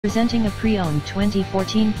Presenting a pre-owned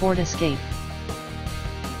 2014 Ford Escape.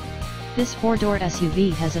 This four-door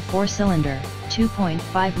SUV has a four-cylinder,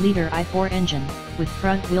 2.5-liter i4 engine, with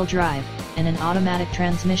front-wheel drive, and an automatic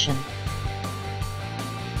transmission.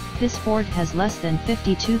 This Ford has less than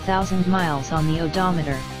 52,000 miles on the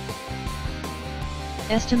odometer.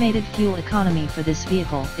 Estimated fuel economy for this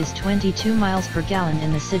vehicle is 22 miles per gallon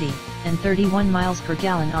in the city, and 31 miles per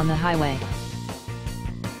gallon on the highway.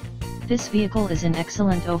 This vehicle is in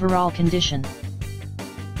excellent overall condition.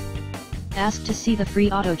 Ask to see the free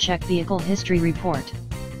AutoCheck Vehicle History Report.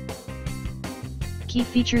 Key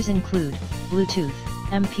features include Bluetooth,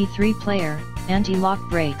 MP3 player, anti-lock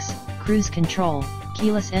brakes, cruise control,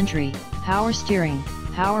 keyless entry, power steering,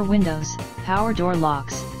 power windows, power door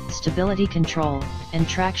locks, stability control, and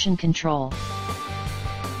traction control.